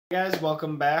Hey guys,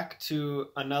 welcome back to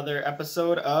another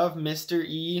episode of Mr.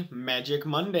 E Magic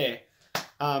Monday.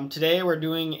 Today we're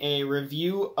doing a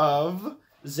review of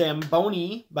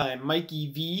Zamboni by Mikey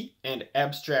V and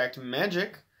Abstract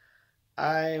Magic.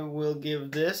 I will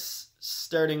give this,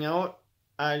 starting out,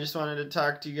 I just wanted to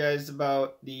talk to you guys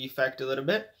about the effect a little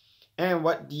bit. And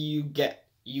what do you get?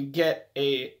 You get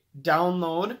a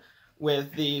download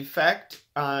with the effect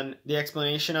on the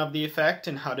explanation of the effect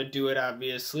and how to do it,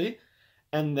 obviously.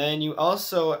 And then you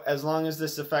also, as long as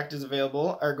this effect is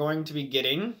available, are going to be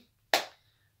getting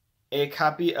a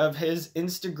copy of his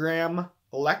Instagram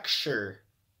lecture.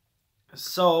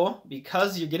 So,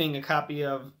 because you're getting a copy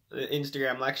of the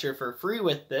Instagram lecture for free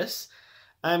with this,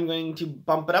 I'm going to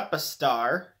bump it up a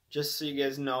star, just so you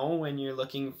guys know when you're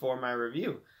looking for my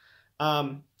review.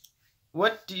 So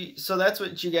that's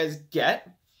what you guys get,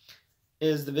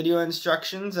 is the video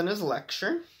instructions and his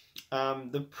lecture.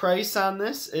 The price on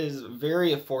this is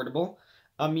very affordable,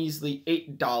 a measly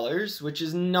 $8, which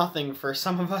is nothing for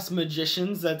some of us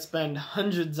magicians that spend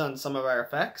hundreds on some of our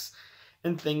effects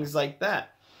and things like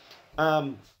that.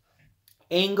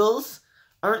 Angles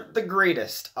aren't the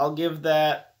greatest. I'll give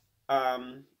that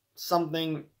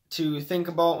something to think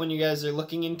about when you guys are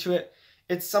looking into it.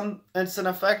 It's an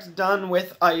effect done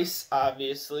with ice,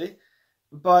 obviously,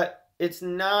 but it's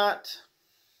not.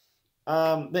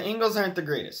 The angles aren't the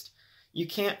greatest. You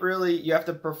have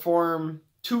to perform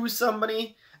to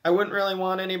somebody. I wouldn't really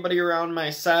want anybody around my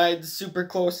sides super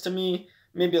close to me,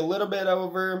 maybe a little bit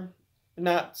over,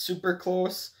 not super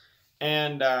close,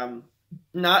 and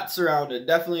not surrounded.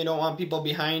 Definitely don't want people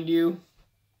behind you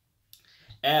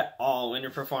at all when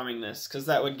you're performing this, because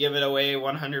that would give it away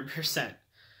 100%.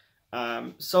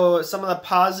 So some of the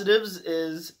positives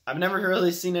is I've never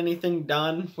really seen anything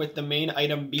done with the main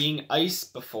item being ice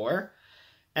before.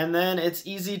 And then it's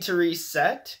easy to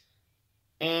reset,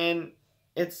 and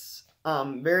it's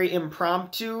very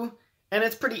impromptu, and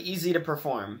it's pretty easy to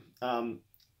perform.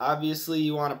 Obviously,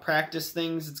 you want to practice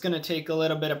things. It's going to take a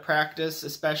little bit of practice,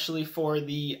 especially for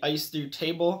the ice through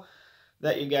table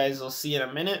that you guys will see in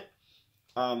a minute.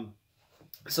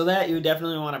 So that you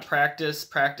definitely want to practice.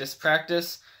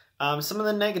 Some of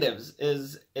the negatives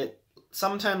is it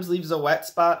sometimes leaves a wet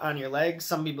spot on your legs.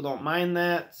 Some people don't mind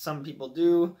that. Some people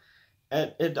do.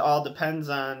 It all depends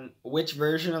on which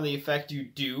version of the effect you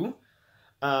do.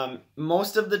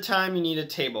 Most of the time you need a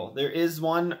table. There is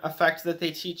one effect that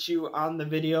they teach you on the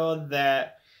video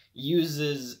that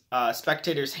uses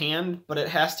spectator's hand, but it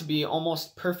has to be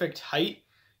almost perfect height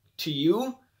to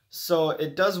you. So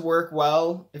it does work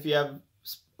well if you have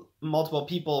multiple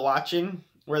people watching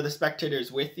where the spectator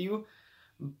is with you.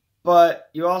 But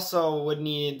you also would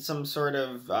need some sort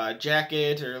of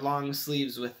jacket or long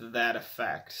sleeves with that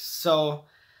effect. So,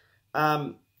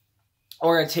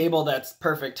 or a table that's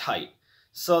perfect height.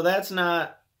 So that's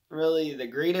not really the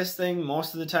greatest thing.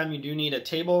 Most of the time you do need a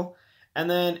table. And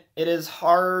then it is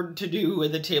hard to do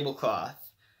with a tablecloth.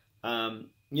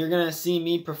 You're going to see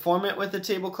me perform it with a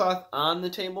tablecloth on the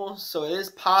table. So it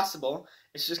is possible.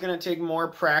 It's just going to take more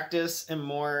practice and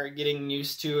more getting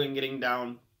used to and getting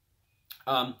down.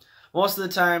 Most of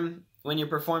the time, when you're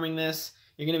performing this,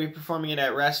 you're going to be performing it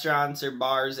at restaurants or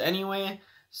bars anyway,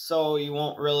 so you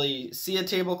won't really see a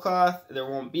tablecloth. There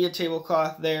won't be a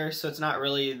tablecloth there, so it's not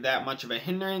really that much of a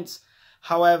hindrance.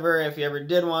 However, if you ever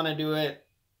did want to do it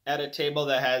at a table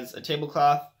that has a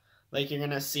tablecloth, like you're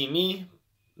going to see me,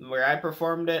 where I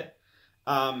performed it,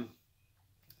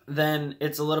 then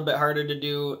it's a little bit harder to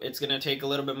do. It's going to take a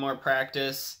little bit more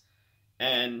practice,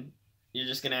 and you're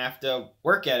just going to have to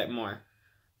work at it more.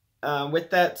 With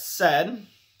that said,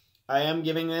 I am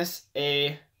giving this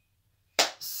a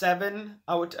 7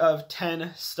 out of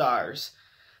 10 stars.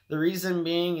 The reason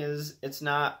being is it's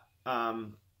not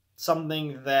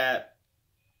something that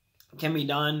can be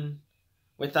done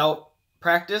without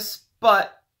practice,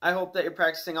 but I hope that you're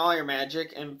practicing all your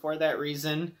magic, and for that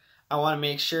reason, I want to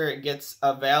make sure it gets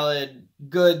a valid,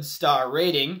 good star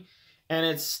rating, and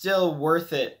it's still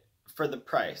worth it for the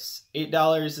price.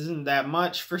 $8 isn't that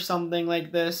much for something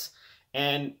like this,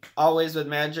 and always with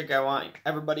magic I want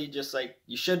everybody, just like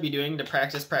you should be doing, to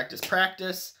practice,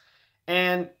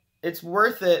 and it's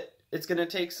worth it. It's going to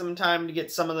take some time to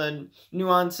get some of the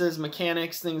nuances,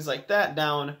 mechanics, things like that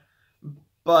down,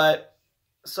 but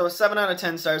so 7 out of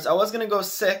 10 stars. I was going to go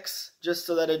 6 just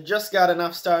so that it just got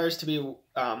enough stars to be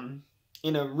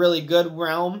in a really good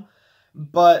realm,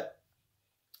 but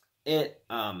it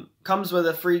comes with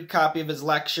a free copy of his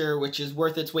lecture, which is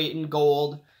worth its weight in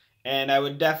gold, and I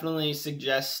would definitely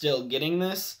suggest still getting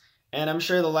this. And I'm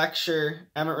sure the lecture,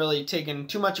 I haven't really taken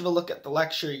too much of a look at the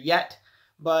lecture yet,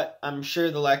 but I'm sure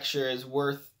the lecture is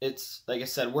worth its, like I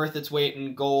said, worth its weight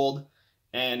in gold,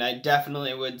 and I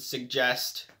definitely would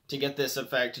suggest to get this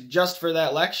effect just for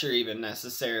that lecture even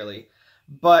necessarily.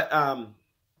 But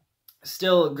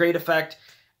still great effect.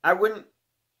 I wouldn't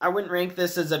rank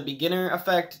this as a beginner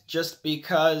effect just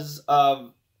because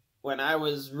of when I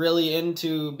was really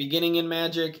into beginning in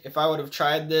Magic. If I would have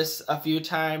tried this a few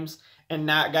times and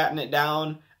not gotten it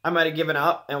down, I might have given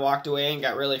up and walked away and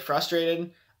got really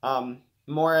frustrated.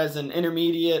 More as an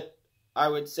intermediate, I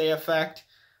would say, effect.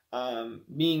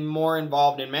 Being more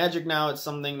involved in Magic now, it's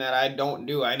something that I don't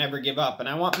do. I never give up, and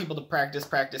I want people to practice,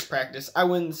 practice, practice. I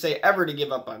wouldn't say ever to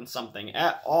give up on something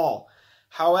at all.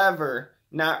 However,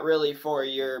 not really for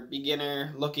your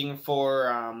beginner looking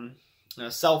for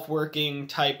self-working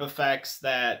type effects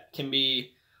that can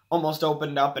be almost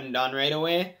opened up and done right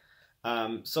away.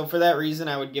 So for that reason,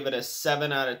 I would give it a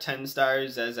 7 out of 10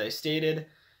 stars, as I stated.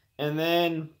 And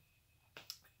then,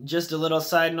 just a little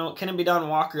side note, can it be done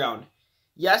walk around?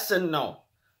 Yes and no.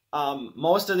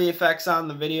 Most of the effects on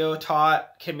the video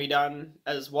taught can be done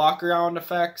as walk around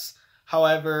effects.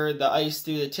 However, the ice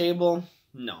through the table,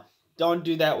 no. Don't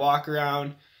do that walk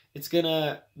around. It's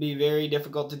gonna be very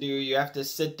difficult to do. You have to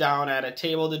sit down at a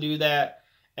table to do that,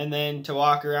 and then to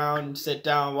walk around, sit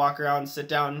down, walk around, sit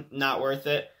down, not worth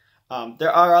it.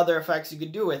 There are other effects you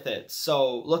could do with it,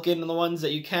 so look into the ones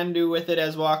that you can do with it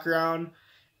as walk around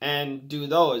and do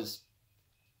those.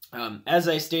 As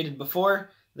I stated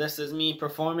before, this is me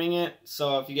performing it,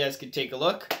 so if you guys could take a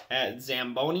look at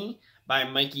Zamboni by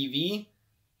Mikey V.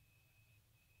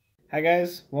 Hi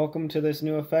guys, welcome to this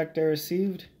new effect I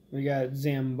received. We got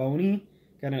Zamboni,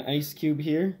 got an ice cube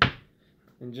here,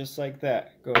 and just like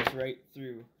that, goes right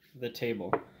through the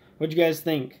table. What'd you guys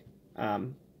think?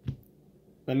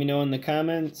 Let me know in the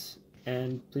comments,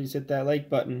 and please hit that like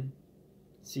button.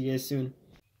 See you guys soon.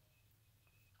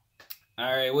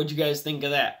 Alright, what'd you guys think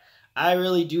of that? I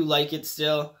really do like it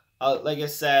still. Like I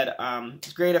said,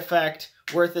 it's a great effect,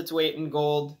 worth its weight in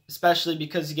gold, especially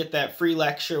because you get that free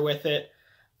lecture with it.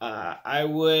 I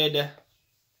would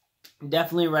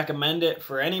definitely recommend it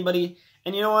for anybody.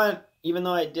 And you know what? Even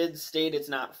though I did state it's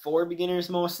not for beginners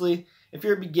mostly, if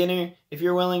you're a beginner, if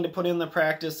you're willing to put in the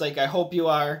practice like I hope you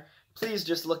are, please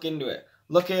just look into it.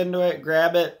 Look into it,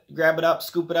 grab it up,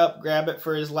 scoop it up, grab it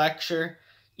for his lecture.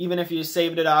 Even if you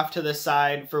saved it off to the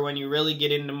side for when you really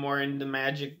get into more into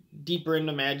Magic, deeper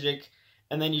into Magic,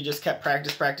 and then you just kept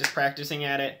practicing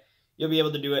at it, you'll be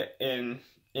able to do it in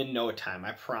no time,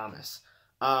 I promise.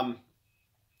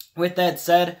 With that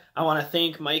said, I want to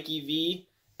thank Mikey V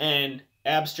and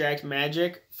Abstract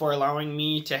Magic for allowing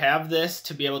me to have this,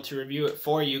 to be able to review it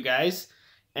for you guys.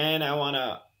 And I want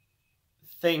to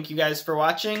thank you guys for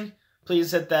watching.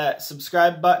 Please hit that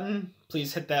subscribe button.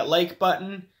 Please hit that like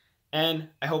button. And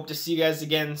I hope to see you guys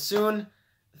again soon.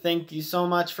 Thank you so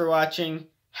much for watching.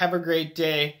 Have a great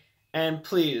day. And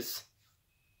please,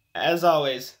 as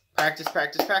always, practice,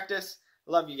 practice, practice.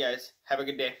 Love you guys. Have a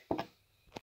good day.